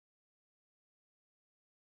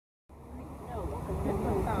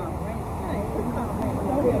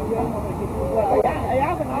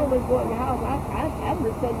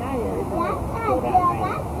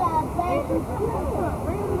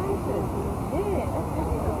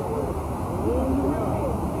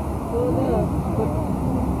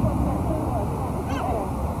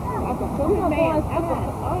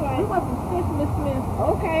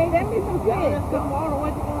Yes,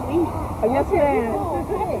 ma'am.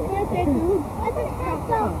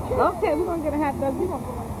 Okay, we're gonna get a hot dog. We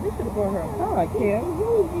should have brought her. All right, Kim.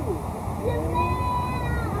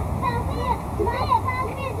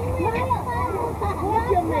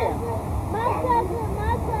 What's your name? My cousin.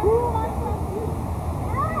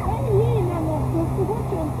 He ain't not no sister.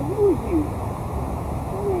 Who is you?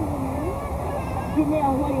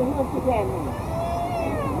 Janelle, what your husband got me?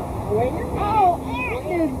 Oh,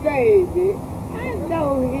 Agnes, baby. I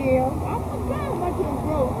know him. I forgot about your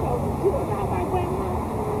bro. You don't know my grandma.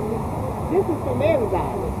 This is from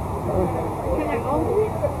everybody. Can I open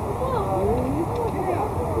it?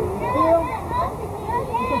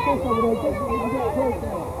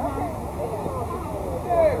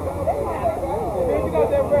 You got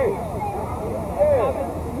that right.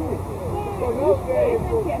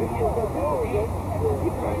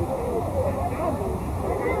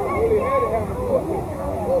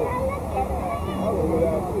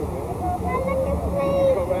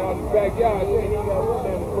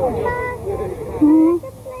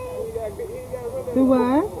 Do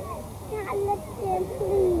what?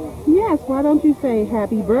 Yes, why don't you say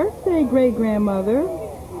happy birthday, great grandmother?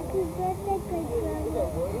 Happy birthday, great grandmother.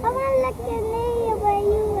 I want to look at me where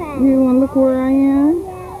you at. You want to look where I am?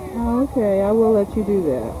 Yeah. Oh, okay, I will let you do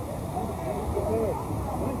that.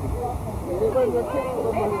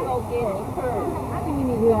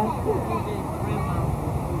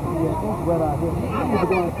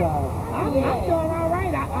 I'm doing all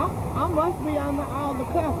right. I must be on all the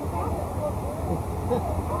cuffs.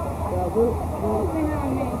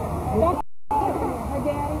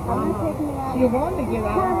 She wanted to get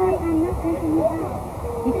out. I'm not taking you out.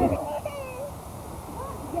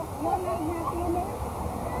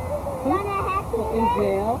 You're not happy in there? In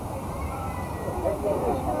jail.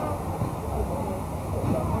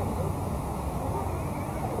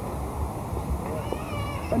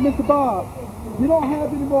 Mr. Bob, you don't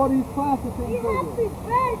have any more of these plastic things, do you? Happy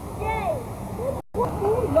birthday!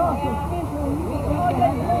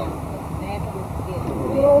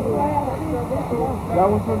 That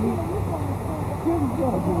one for me?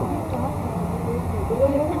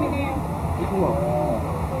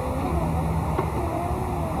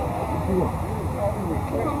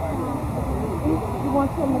 You want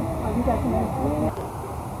some? You got some?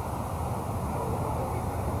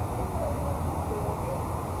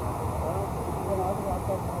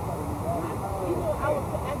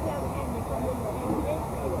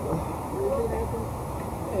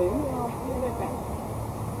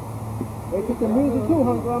 They took the music too,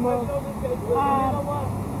 huh, Grandma?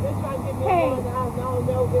 Hey,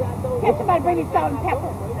 can somebody bring me salt and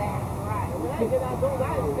pepper?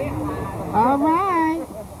 All right.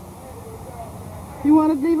 You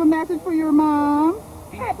want to leave a message for your mom?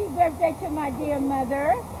 Happy birthday to my dear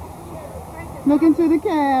mother. Look into the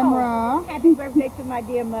camera. Happy birthday to my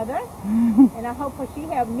dear mother. And I hope she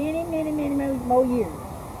have many, many, many, many more years.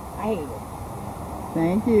 I hate it.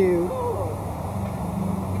 Thank you.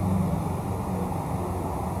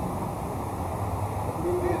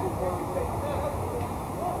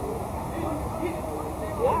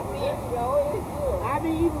 I be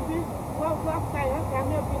even been close up there. I've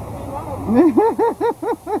never been to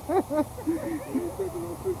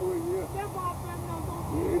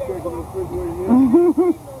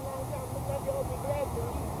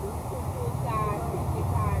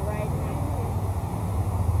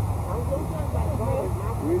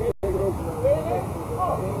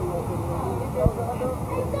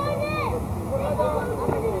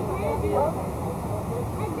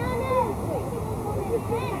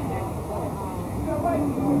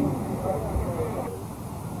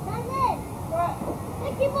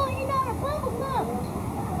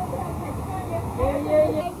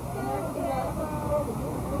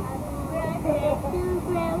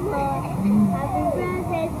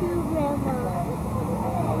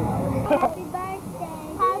Happy birthday.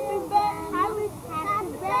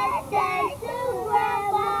 Happy birthday to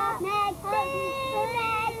Grandma Maxine.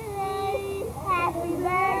 Happy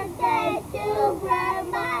birthday to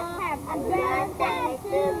Grandma. Happy birthday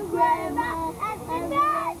to Grandma. Happy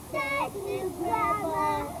birthday to Grandma.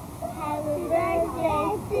 Happy birthday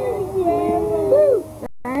to Grandma.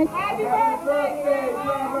 Happy birthday,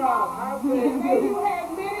 Grandma. May you have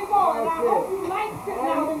many more, and I hope you like sitting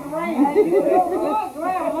out in the rain. Good,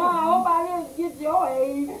 Grandma. I hope I didn't get your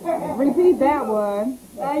age. Repeat that one.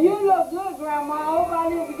 Now, you look good, Grandma. I hope I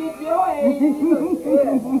didn't get your age. You look good.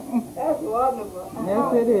 That's wonderful.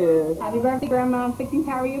 Yes, it is. Happy birthday, Grandma. I'm fixing to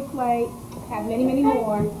carry your plate. Have many, many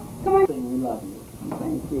more. Come on. We love you.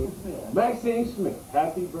 Thank you. Maxine Smith,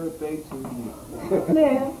 happy birthday to you.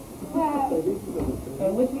 Smith. I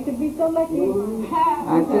wish we could be so lucky.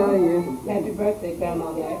 I tell you. Happy birthday,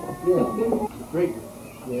 Grandma. Great.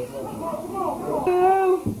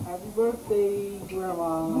 Happy birthday,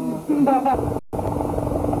 Grandma.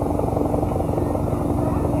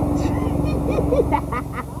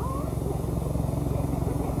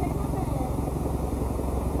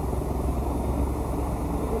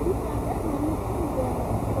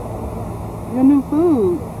 Your new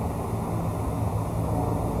food.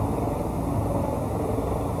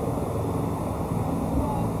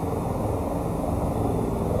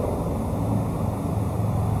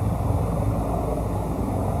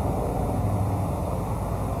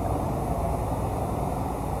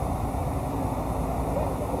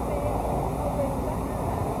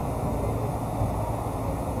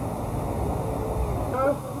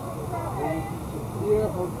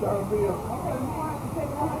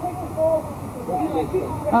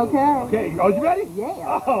 Okay. Okay, are you ready?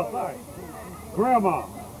 Yeah. Oh, sorry. Grandma.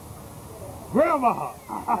 Grandma.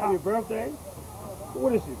 Happy birthday.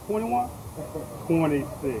 What is she, 21?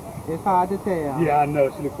 26. It's hard to tell. Yeah, I know.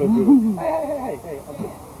 She looks so good. Hey.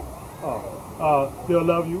 Still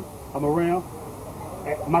love you. I'm around.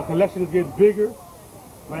 My collection is getting bigger.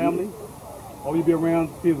 Family. All you be around,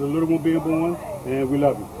 see the little one being born, and we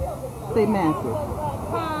love you. Say message.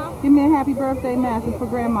 Give me a happy birthday message for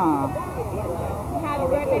Grandma. Happy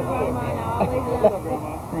birthday, Grandma. I always love you.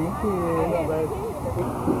 Thank you.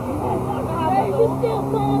 You still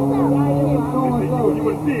going You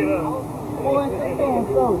wouldn't see it, huh?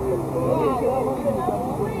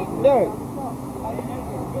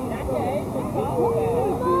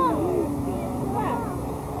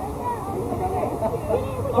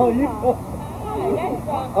 Oh, you.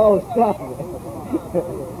 Oh, stop it.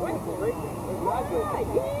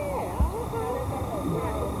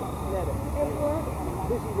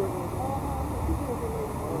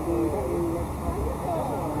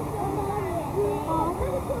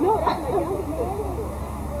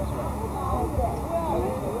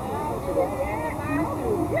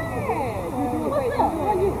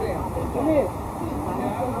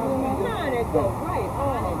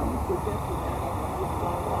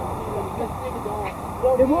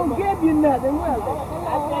 It won't give you nothing, will it?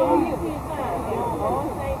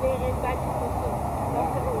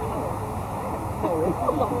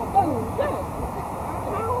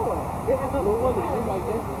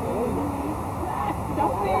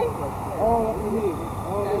 All you need.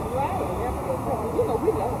 That's right. You know,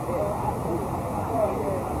 we love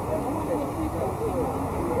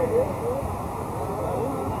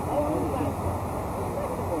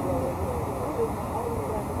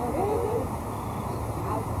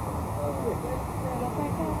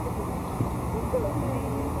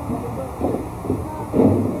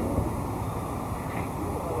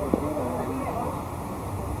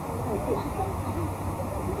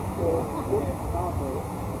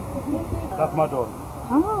That's my daughter.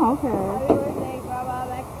 Oh, okay. Happy birthday, Grandma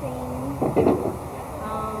Maxine.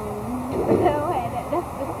 That's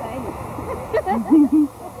the same.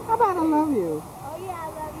 How about I love you? Oh, yeah, I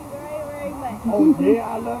love you very, very much. Oh, yeah,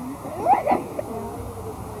 I love you.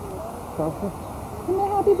 Give me a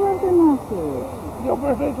happy birthday message. Your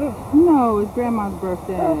birthday, too? No, it's Grandma's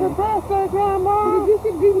birthday. Happy birthday, Grandma. You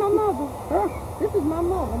should be my mother. Huh? This is my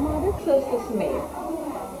mother. Sister Smith,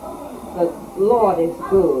 the Lord is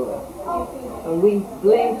good. And we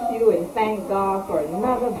bless you and thank God for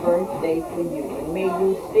another birthday for you. And may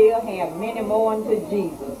you still have many more until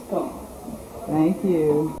Jesus comes. Thank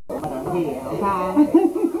you. Yeah, okay?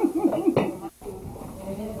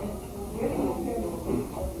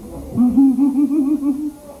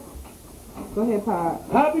 Go ahead,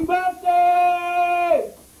 Pop. Happy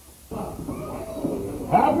birthday!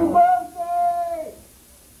 Happy birthday!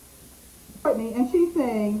 Courtney, and she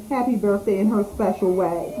sang happy birthday in her special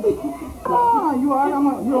way. Come on, you're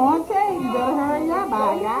on tape. You better hurry up. I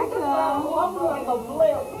got you.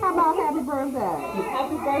 How about happy birthday?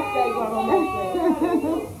 Happy birthday, Grandma.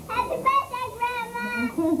 Happy birthday, Grandma.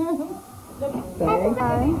 Thank you.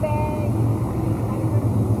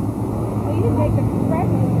 Well, you can make the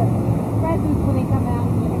presents when they come out.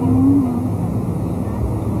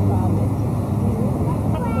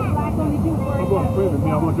 I'm going to prison.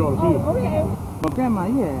 Me, I want y'all to see it. Grandma,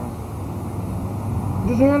 yeah.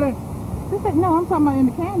 This early? No, I'm talking about in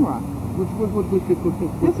the camera.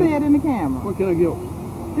 Just say it in the camera. What can I give?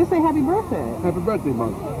 Just say happy birthday. Happy birthday,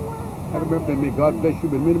 Mom. Happy birthday, may God bless you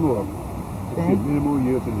with many more. Many more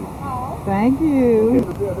years to live. Thank you.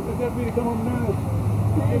 Can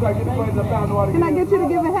Can I get you to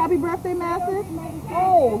give a happy birthday message?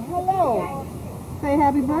 Oh, hello. Say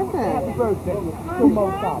happy birthday. Happy birthday. To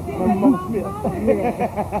Mo Scott. Mo Smith. A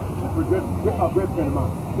good friend of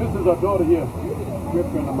mine. This is our daughter here. Good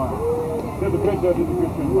friend of mine. There's a picture. This is a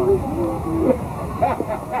good friend of mine.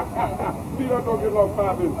 See, I'm going to get along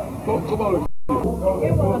 5 minutes. Come on.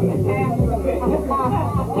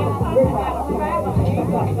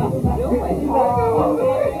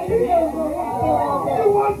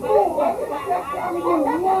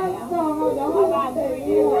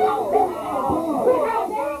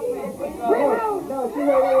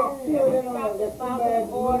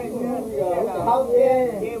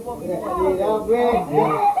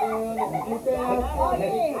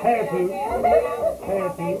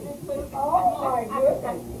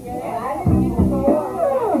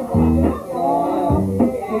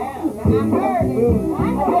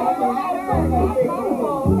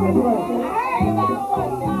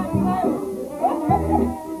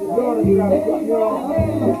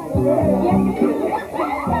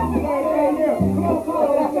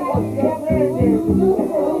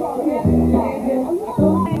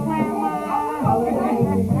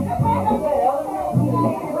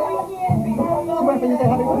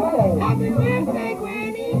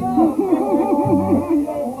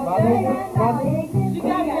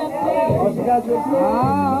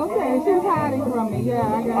 Oh, okay. She's hiding from me. Yeah,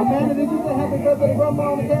 I got Amanda, did you say happy birthday to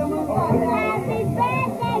Grandma on the camera? Happy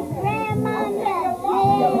birthday, Grandma.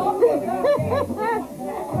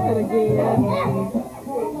 it again.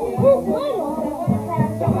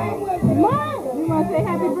 You want to say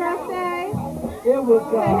happy birthday? It was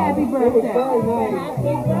Say happy birthday. It was very nice.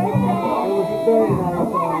 It was very nice.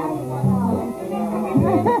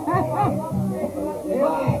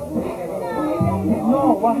 No,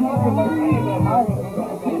 what happened was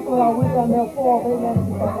people I went down there for, they never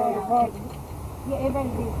see my party. Yeah, everybody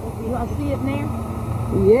did. You want to see it now?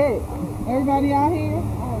 Yeah. Everybody out here?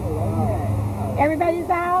 Everybody's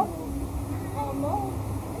out?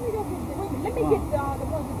 Let me get the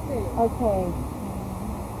ones that said. Okay.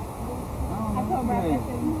 I told my friend,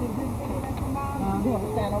 you should just get that from mom. You want to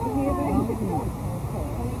stand over here, baby? Okay.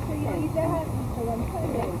 So you eat that? So I'm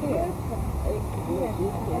putting that here.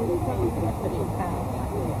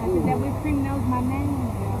 I said that whipped cream knows my name.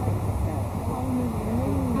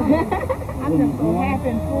 I'm just so happy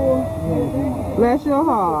and full. Bless your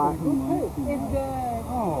heart. It's good.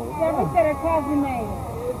 Yeah, what's that her cousin name?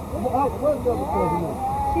 What's the other cousin?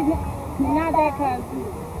 She's not that cousin.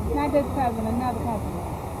 Not this cousin, another cousin.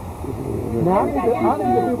 Now, I need to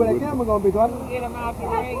see where that camera going to be. Get them out the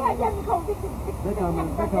way. They coming.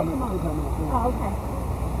 Oh, okay.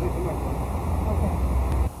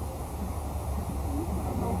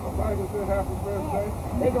 Happy birthday.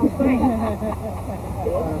 They gonna sing.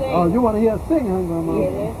 Oh, you want to hear us sing, huh, Grandma? Yeah,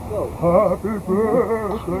 let's go. Happy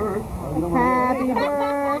birthday. Happy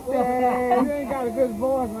birthday. You ain't got a good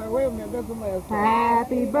voice, man. Wait a minute, that's the last time.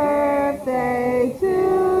 Happy birthday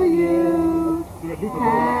to you.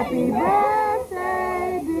 Happy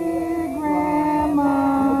birthday, dear Grandma.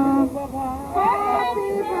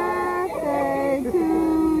 Happy birthday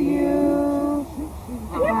to you.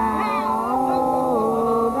 How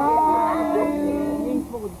old are you?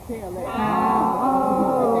 How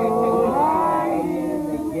old are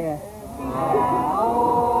you? Yeah. How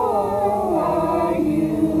old are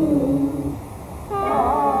you?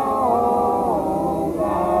 How old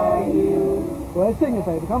are you? Go ahead, sing it,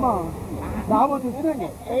 baby. Come on. Now, I want you to sing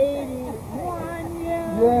it. 81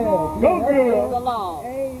 years. Yeah. Go, girl. The law.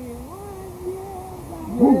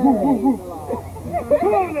 81 Woo, woo, woo, woo.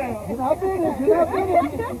 Come on now. You're not finished. You're not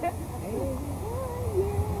finished.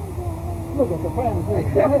 Look at the family.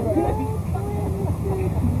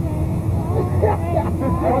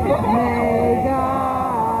 May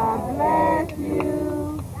God bless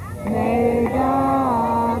you. May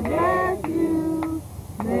God bless you.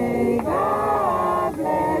 May God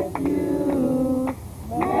bless you.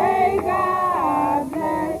 May God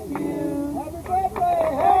bless you. Happy birthday.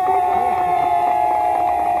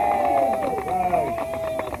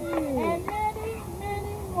 And many,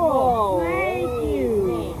 many more. Thank you.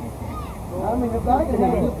 I mean, if I can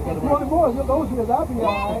have 20 more, you'll go to the doctor, all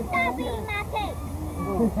right? Stop eating my cake.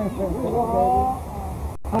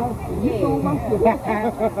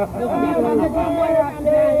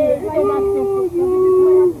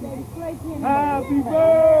 Happy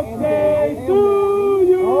birthday to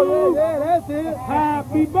you. Oh, yeah, that's it.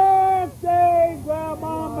 Happy birthday,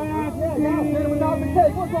 Grandma Maxine. Without the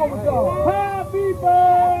cake, what's wrong with y'all? Happy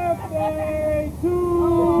birthday to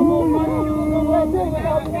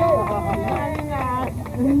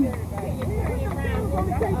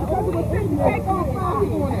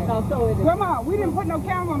Grandma, we didn't put no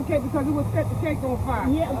camera on the cake because it would set the cake on fire.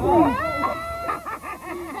 Yeah.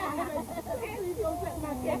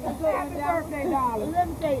 Happy birthday, darling. Let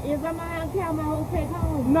me say, if I'm out of town, my whole take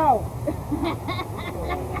home. No.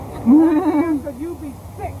 Because you be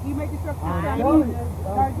sick. You make yourself sick.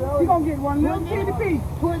 You're going to get one little teeny piece.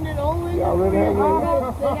 Putting it over in Y'all ready to have one?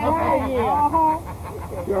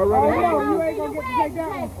 Y'all ready to have one? You ain't going to get to take that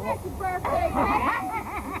one. Happy birthday.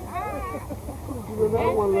 You ready to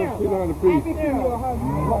have one little $2 piece? Happy birthday.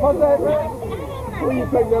 What's that, man? When you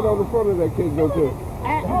take that on the front of that kid, go to?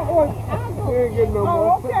 You ain't getting no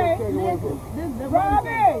more. Oh, okay. Take that away from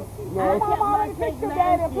Robbie. No, Mom already fixed your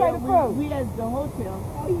daddy and play the food. We at the hotel.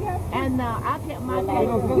 And I kept my cake.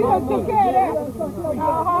 You done took care of that.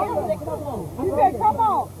 You said, come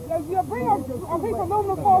on. You'll bring a piece of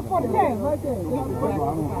aluminum foil for the cake.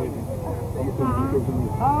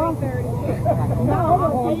 No,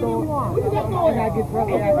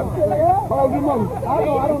 Call your mom. I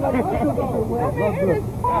don't know.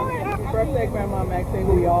 Birthday, Grandma Maxine.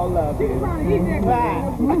 We all love you. Bye.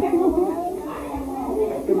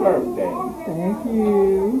 Happy birthday. Thank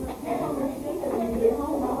you.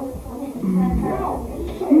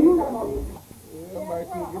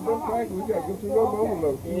 Get them packets. We got to get to your mama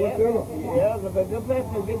love. See what's in them. Yeah, look at them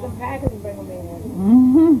packets. Get them packets and bring them in.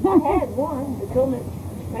 I had one. They told me,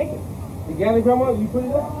 take it. You got it, Grandma? You put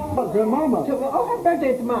it up? Grandmama. Oh, happy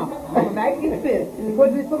birthday to Mom. Maxine Smith.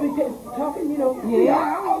 Was it supposed to be talking, you know?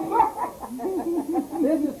 Yeah.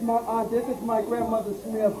 This is my grandmother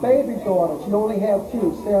Smith's baby daughter. She only has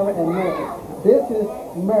two, Sarah and Mary. This is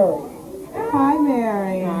Mary. Hi,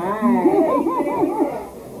 Mary.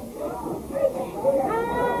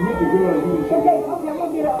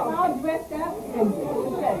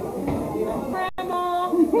 Grandma,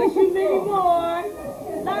 wish you many more.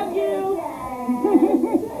 Love you.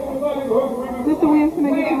 Sister Williams, can I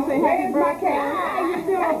get you to say happy birthday? How you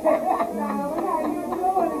doing?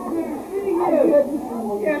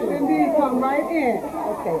 Yes, indeed. Come right in.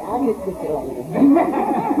 Okay, I'll get this over.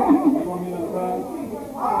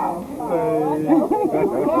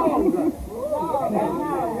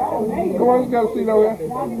 Come on, you got a seat over here.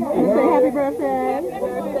 Say happy birthday.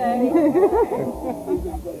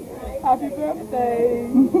 Happy birthday.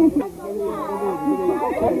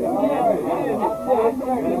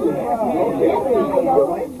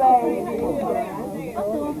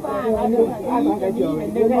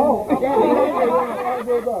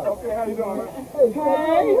 Okay, how you doing?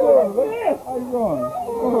 How you doing?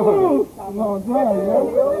 Long time, man.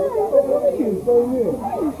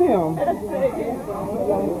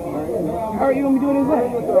 How are you going to be doing this?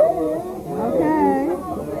 Okay.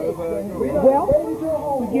 Well,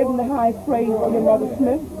 we give him the highest praise to your Mother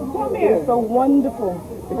Smith. It's so wonderful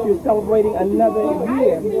that you're celebrating another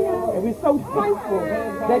year. And we're so thankful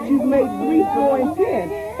that you've made 3, 4, and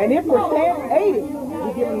 10. And if we're 80,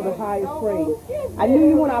 we give him the highest praise. I knew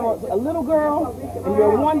you when I was a little girl, and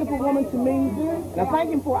you're a wonderful woman to me. And I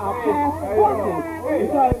thank him for our past fortunes,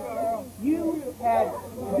 because you had to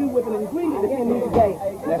do with an ingredient that's in me today.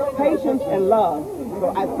 That's patience and love.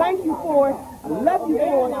 So I thank you for it. I love you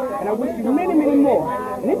for it, and I wish you many, many more.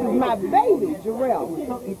 And this is my baby, Jarrell.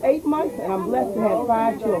 He's 8 months, and I'm blessed to have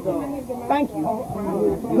 5 children. Thank you.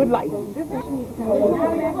 Good life.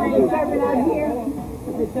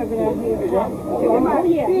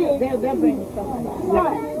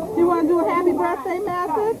 You want to do a happy birthday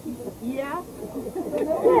message? Yeah.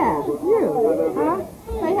 Yeah, you. Huh?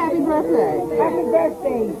 Say happy birthday. Happy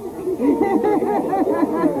birthday.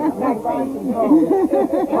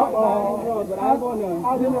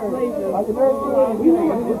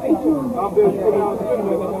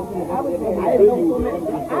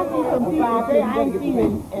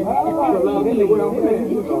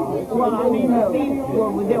 Well, I mean,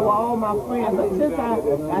 they were all my friends, but since I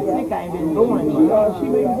think I've been going.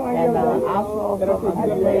 And I saw something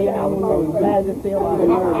today, I was so glad to feel like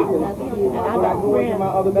and I got friends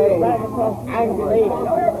right across the way.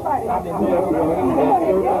 I've been there.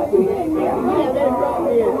 Yeah, they brought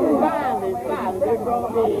me in. Finally, they brought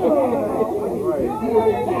me in.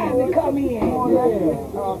 Time to come in.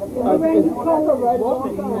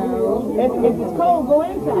 If it's cold, go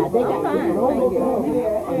inside. They got time.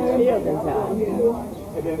 Chilled inside.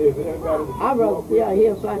 I'd rather stay out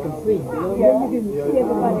here so I can see. You can see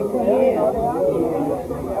everybody come in.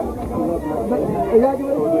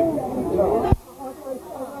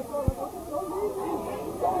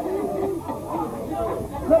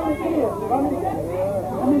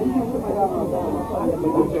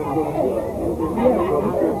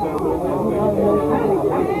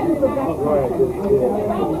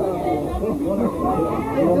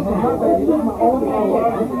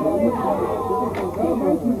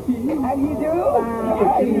 How do you do?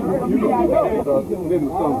 She's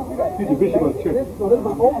the bishop of the church. This is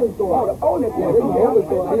my oldest daughter. Oh, the oldest This is my oldest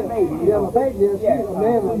daughter. the baby. Yeah, my baby, she's a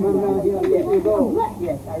man running around here 8 years old.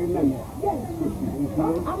 Yes, I remember.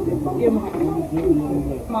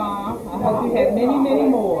 Mom, I hope you have many, many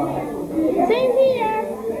more. Same here.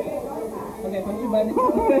 Okay, put your button.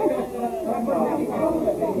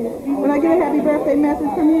 When I get a happy birthday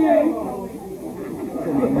message from you.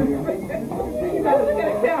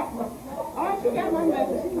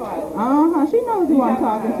 She knows who I'm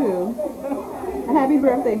talking to. A happy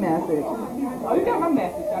birthday message. Oh, you got my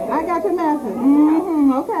message. I got your message.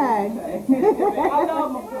 Okay. I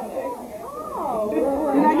love my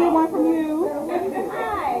Did I get one from you?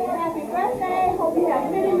 Hi, happy birthday. Hope you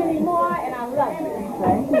have many, many more, and I love you.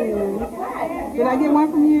 Thank you. Did I get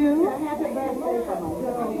one from you? Happy birthday.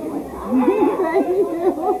 Thank you.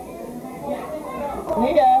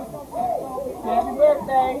 Nia, happy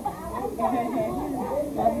birthday.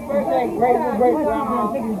 Happy birthday, great grandma.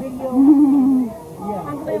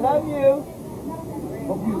 They love you.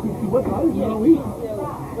 I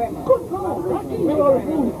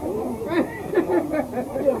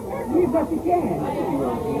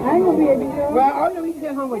ain't gonna be able to go. Well, all you need to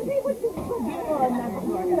get home with you.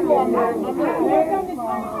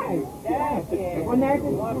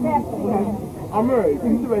 I'm married.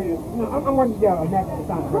 He's right here. I'm working down on that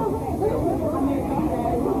time.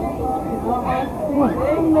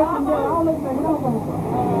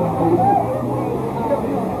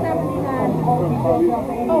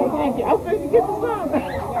 Oh, thank you. I was going to get the song.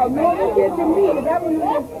 Oh, no, they get to me. That was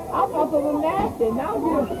I was a little nasty. Now I'm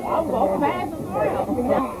going fast and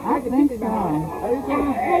around. I think so.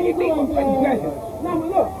 How you doing, now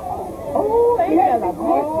look. Oh, they had a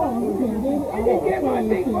ball. I didn't get my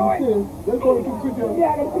big boy. Let's go to the picture.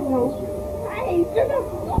 Yeah, I got to know. I ain't gonna.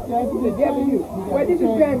 Well, this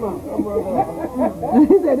is grandma.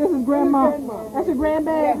 He said, this is grandma. That's your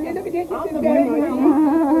grandbaby. Yeah, look at this. This is grandma.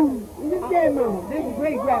 This is grandma. This is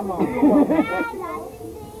great grandma.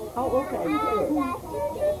 Oh, okay.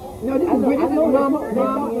 No, this is mama.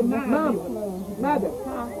 Mother.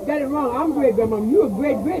 Got it wrong. I'm great grandmother. You a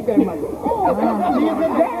great grandmother. Oh,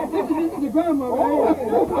 this is the grandma.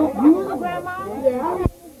 You the grandma? Yeah.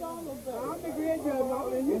 I'm the great grandma.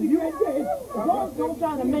 And you the great great. Don't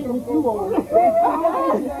try to make me too old. He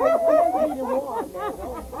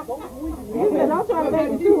said, I'm trying to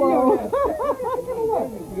make you too old.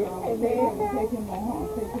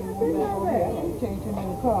 Change him in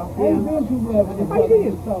the car. I ain't doing too well with this. How you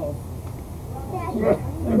doing?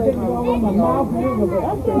 I'm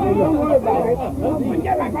don't worry about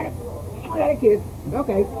it. That kiss.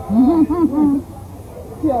 Okay.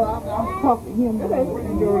 Yeah, I'll talk to him. I'm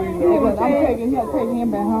taking him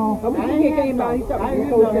back home.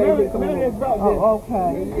 Oh,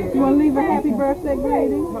 okay. You want to leave a happy birthday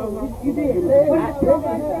greeting? You did.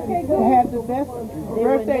 To have the best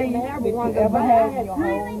birthday you ever had in your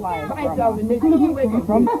whole life.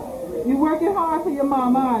 You're working hard for your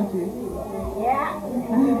mama, aren't you? Yeah.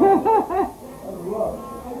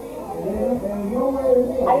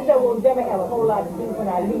 I just will never have a whole lot to do when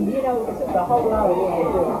I leave. You know, it's just a whole lot of work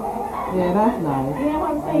to do. Yeah, that's nice. You know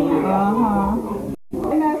what I'm saying?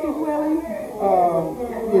 Hey, Master Willie?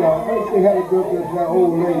 You know, I say happy birthday to that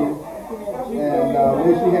old lady. And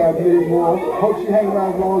may she have many more. Hope she hangs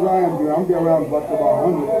around as long as I am here. I'm be around about 100.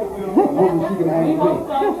 I'm hoping she can hang with me.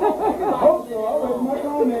 Hope so. All right, my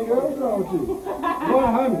comment, girl. What's wrong with you?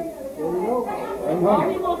 100. There you go.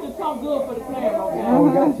 He wants to talk good for the plan, okay? Oh,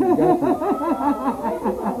 got you.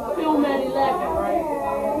 Film at 11, right?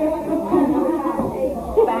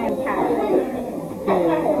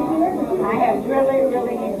 I have really,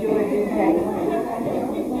 really enjoyed this day.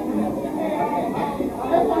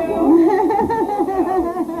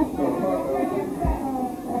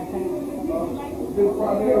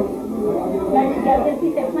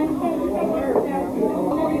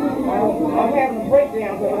 I'm having a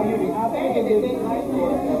breakdown with you.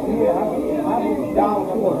 I'm down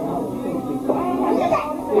to it.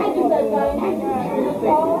 Thank you, baby.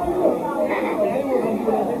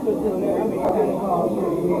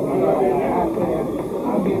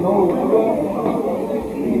 I'm getting old.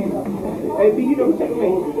 Hey, B, you don't take me.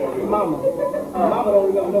 Mama. Mama don't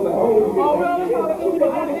remember nobody. Oh, really?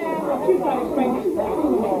 She's trying to explain this.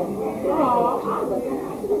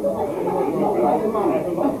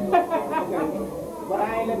 But I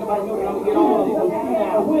ain't let nobody know that I'm going to get all of them.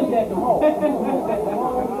 Where's that tomorrow?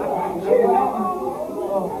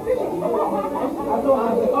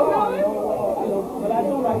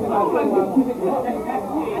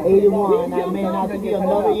 81. I may not see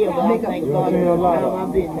another year, but I thank God for the time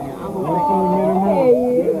I've been there. I'm a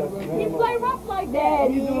He play rough like that.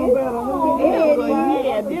 Daddy.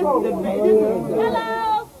 the baby.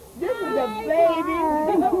 Hello. This is the baby.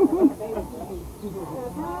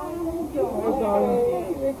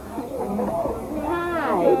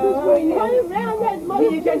 Hi.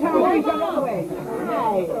 You can turn away.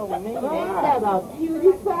 Hi. That's a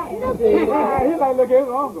cutie pie. He like look at his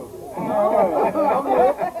uncle.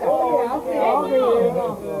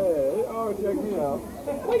 Oh, check me out.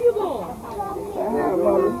 Where you going?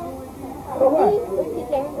 For what?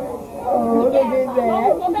 Oh, look at that.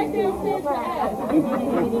 Go back downstairs for that.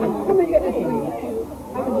 Come here, get this one.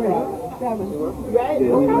 Right? You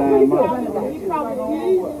probably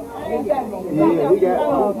yeah, we got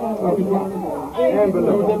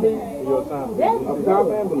envelope. Your time. Up top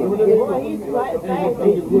envelope.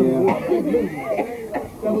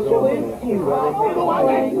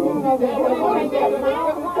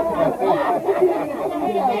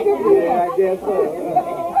 Yeah, I guess so.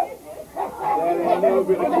 That ain't never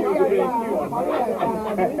been accused of being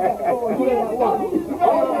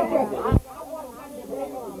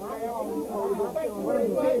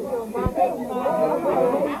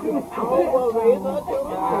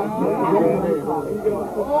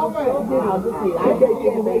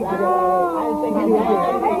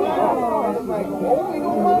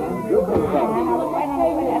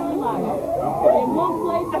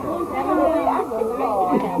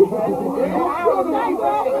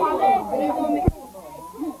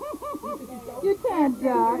You can't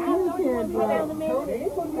duck. You can't duck.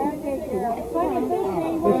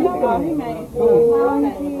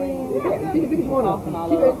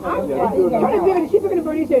 She's looking at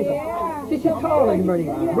Bernie's head. She's taller than Bernie.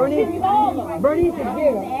 Bernie's is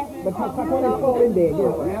bigger, but Taquana's tall in bed.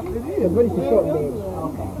 Bernie's is short in bed.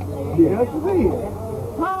 Yes, it is.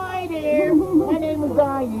 Hi there. My name is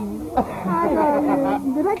Gayu. Hi,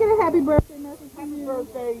 Gayu. Did I get a happy birthday message from you? Happy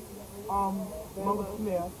birthday, Mama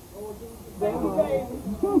Smith. What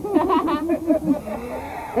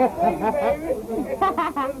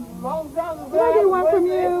do you want from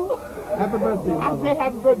you? Happy birthday, I said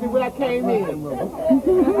happy birthday when I came in.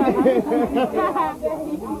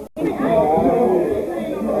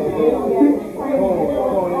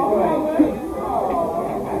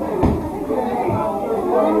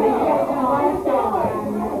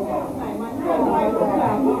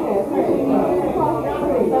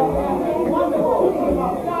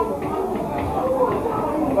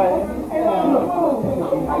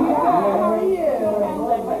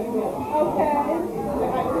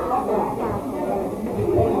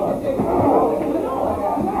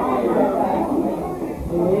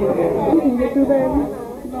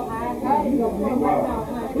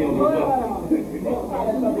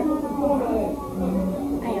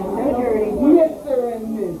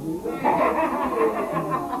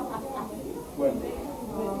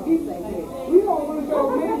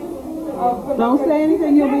 Don't say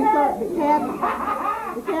anything, you'll be start. The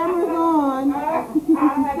camera's on.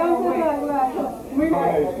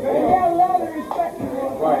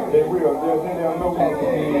 Right, they will. They'll know what to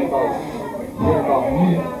be about. They're about me.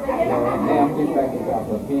 I'm getting back to that.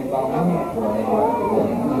 But being about me,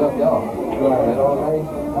 love y'all. Right, all right.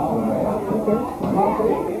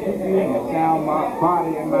 Sound my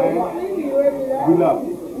body and mind. We love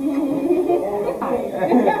you.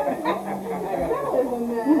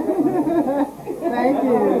 Thank you.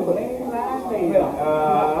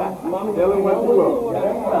 Tell him what to do.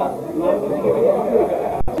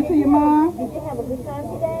 To your mom. Did you have a good time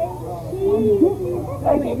today?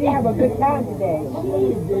 Did you have a good time today?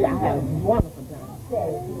 I had a wonderful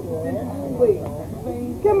time.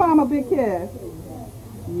 Give mom a big kiss.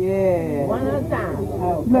 Yeah. One at a time.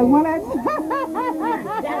 Look, one at a time.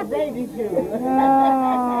 That's baby sugar.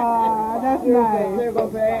 Ah, that's nice. They're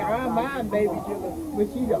going to say, I'm my baby sugar, but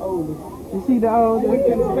she's the oldest. Is she the oldest? We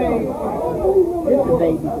can say, it's a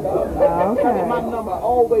baby. Okay. My number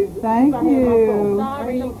always. Thank you.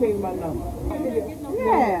 Sorry, don't take my number.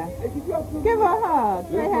 Yeah. Give her a hug.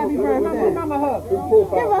 Say happy birthday. Give mama a hug. Give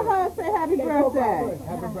her a hug. Say happy birthday.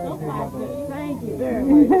 Happy birthday, mother. Thank you very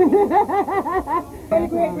much. Hey,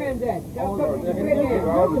 great-granddad. Oh,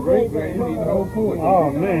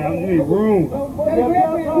 man, I need room. Hey,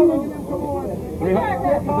 great-granddad. 300.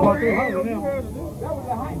 It's about 300 now.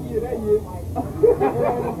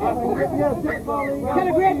 Tell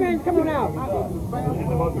the great-grands come on out. It's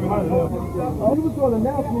about 300 now. Oh, he was going to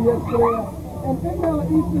announce me yesterday. And Intel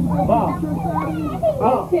Eastern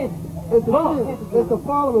it's the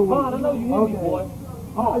following one. I know you hear me, boy.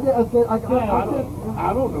 I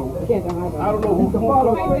don't know. I don't know who The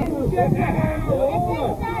following.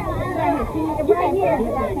 Right here.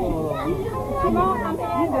 Come on, I'm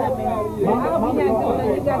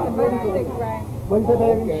got the blue stick, right? What is it,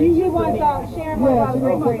 baby? She wants Sharon wants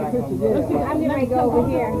grandma. take pictures, yeah. I'm getting ready to go over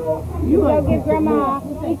here. You go get grandma.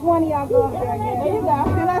 Each one of y'all go up there. There you go.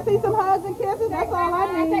 Can I see some hugs and kisses? That's all I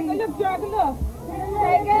need. Take a look, George, look.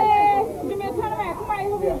 Say good. Give me a turn around. Come on,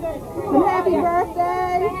 happy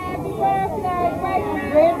birthday. Happy birthday,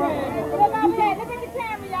 baby. Look over there. Look at the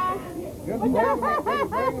camera, y'all.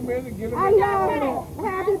 I love it.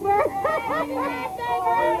 Happy birthday. Happy birthday,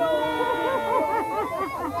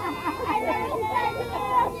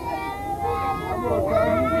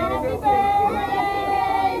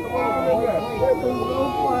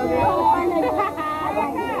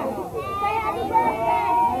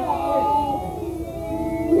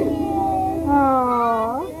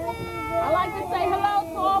 I like to say hello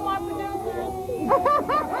to all my producers.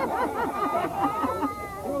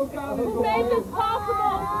 Who made this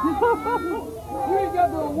possible? You ain't got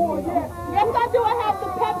the award yet. Yes, I do. I have the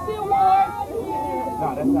Pepsi Award. No,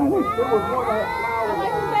 that's not it. It was one that had I'd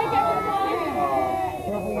like to thank everyone.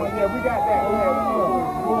 Yeah, we got that.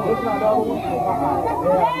 It's not the other one.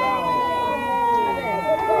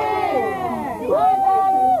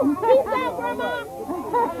 Peace out, Grandma.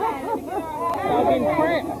 I've been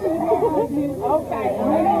cramped. Okay.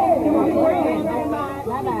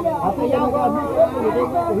 I think y'all got to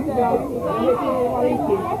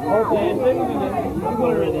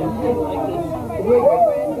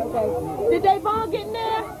Did Davon get in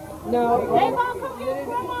there? No. Davon, come get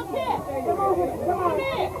Grandma Kit. Come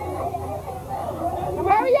here.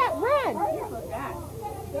 Hurry up, run.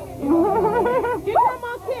 Get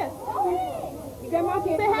Grandma Kiss. Grandma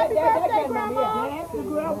Kiss. Say happy birthday, Grandma.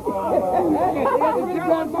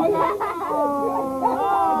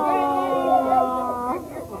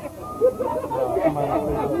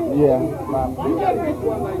 Yeah, Mom.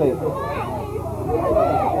 Say it.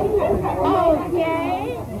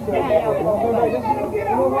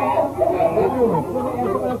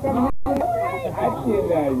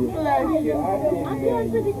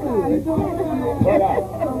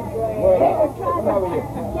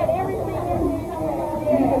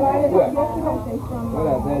 What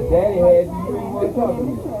up, man? Daddy had you want to talk to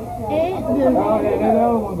me. That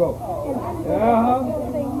other one go.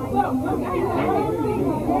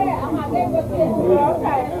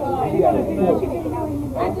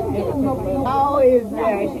 Oh, is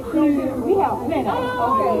that? We have plenty.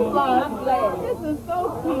 Okay, this is so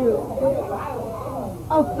cute.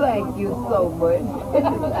 Oh, thank you so much.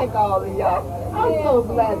 Thank all of y'all. I'm so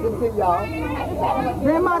glad to see y'all.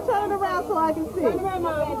 Grandma, turn it around so I can see. Turn it around.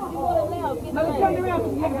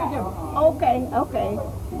 Okay.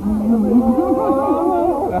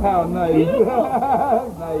 How nice.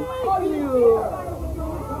 Nice.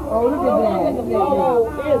 Oh, look at that.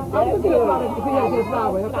 I'm looking at the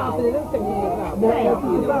flower.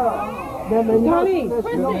 Johnny,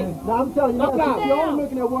 now I'm telling you, you're only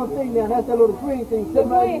looking at one thing now, that's that little green thing sitting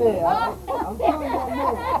right there. I'm telling you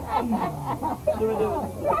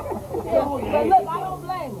that. Look, I don't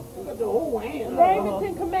blame him. Same as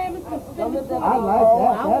 10 Commandments. I like that.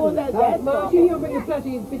 I want that. Mom, She here bring your flash,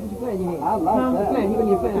 you put your plan in your hand. I like that. Plan, you bring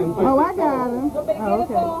your plan. Oh, I got him. Oh,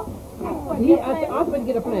 okay. I'm going to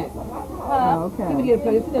get a plan. Oh, okay. Let me get a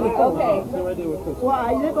plan. It's in the phone. Okay.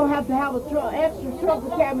 Well, you're going to have an extra truck to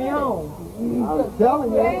carry me home. I'm telling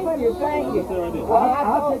you. Thank you. Well, I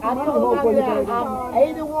told her that I'm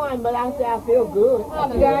 81, but I said I feel good.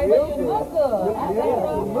 You look good.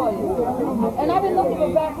 And I've been looking for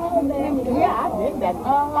back home there. Yeah, I've been back.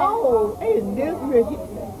 Oh, is this Ricky?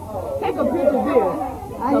 Take a picture of this.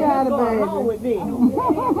 I got it, baby. With me. I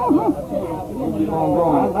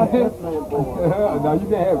like that plan. No, you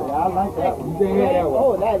can't have it. I like that one. You can't have that one.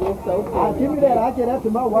 Oh, that is so cool. Give me that. I get that to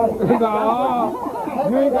my wife. No.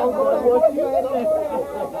 You ain't got what you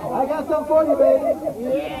I got something for you, baby.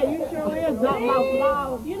 Yeah, you sure is. Not my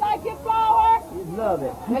flowers. You like your flower? Love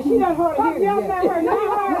it. Now, she not hard to hear.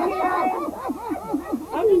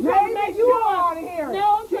 I'm just trying to make sure. No,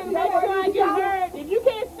 I'm trying to make sure I get heard. If you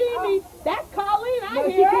can't see me, that's Colleen. I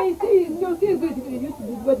hear. She can't see. You don't see as good as you used to,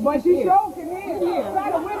 but she sure can hear.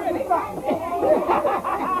 Try to whisper something.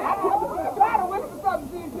 Try to whisper something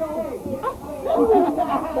to your head.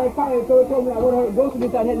 They finally told me I want her to go to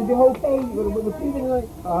this. I had to be whole page with the feeling like.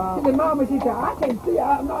 And then Mama, she said, I can't see.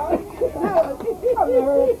 I'm not.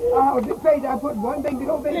 This page, I put one thing, the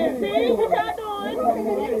whole thing. See what y'all doing?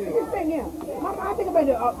 Mama, I think about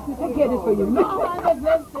it. Take care of this for you. No, I just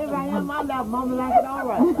let it sit right here. My lap, Mama like it all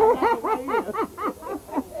right.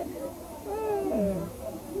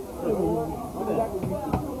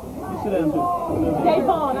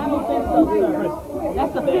 Davon, I don't think so, sir.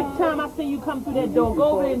 That's the 5th time I see you come through that door. Go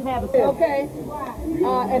over there and have a seat. Okay.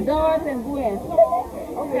 And Doris and Gwen.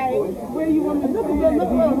 Okay. Where you want me to stand? Look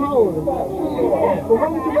at the hole. But why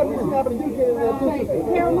don't you let me snap it and you get in there too?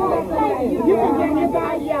 You can get me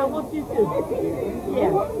by. Yeah, I want you to.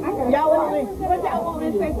 Yeah. Y'all want me? What y'all want me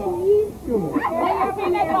to say? Cheese?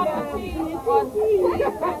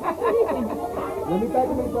 Let me back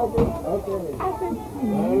him up. Okay.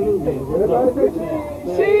 Everybody say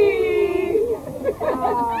cheese. Cheese.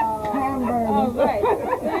 Hamburger. All right.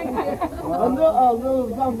 Thank you. A little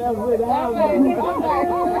something else with the hamburger.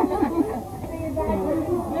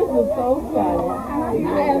 This is so funny.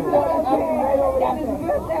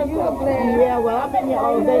 Yeah, well, I've been here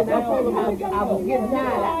all day, and I told them I was getting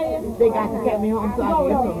tired. They got to get me home so I can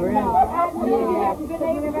get some rest.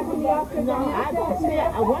 No,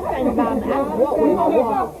 one thing about me, I can walk with my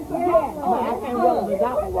walker, but I can't walk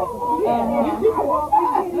without my walker. You can walk.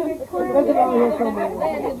 Look at all here somewhere.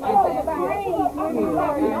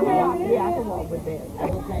 Yeah, I can walk with that.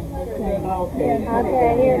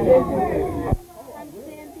 Okay, here, this is.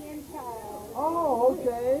 Oh,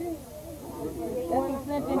 okay.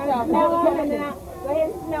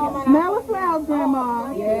 Smell the flowers, Grandma.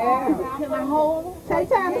 Yeah. Can I hold? Take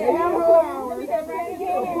time to smell the flowers.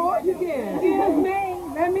 Of course you can. Excuse me.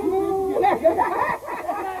 Let me move. I'm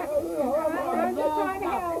just trying to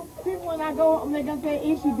help. People, when I go home, they're going to say,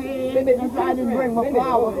 is she dead? And so I just bring my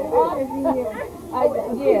flowers.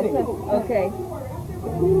 Yes. Okay.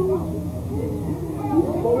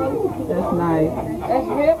 That's nice. That's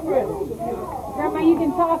real pretty. Grandma, you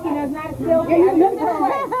can talk, you know, it's not still.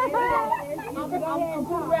 I'm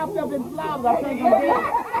too wrapped up in flowers, I think I'm dead.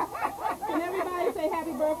 Can everybody say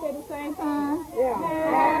happy birthday at the same time?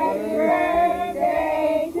 Happy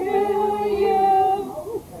birthday to you.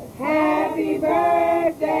 Happy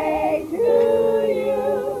birthday to you.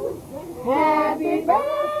 Happy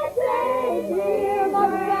birthday, dear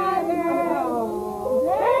mother.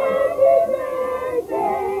 Happy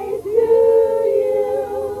birthday to you.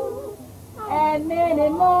 And many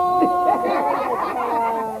more.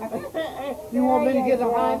 You want me to get a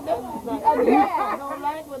Honda? Yeah. No,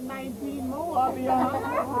 like with 19 more, I'll be a Honda.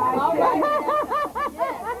 All right.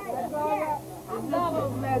 I love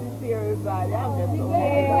those magic everybody. I'm just so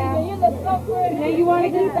happy. You look so pretty. Now you want to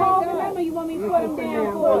keep talking them, or you want me to put them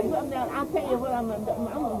down for you? I'll tell you what I'm going to do.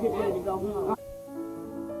 I'm going to get ready to go home.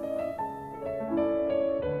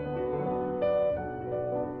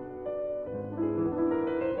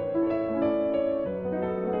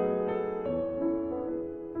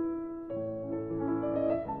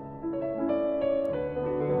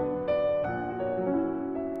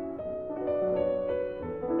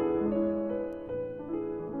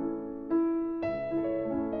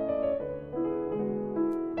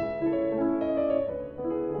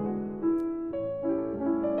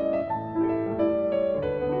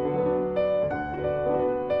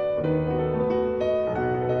 Thank you.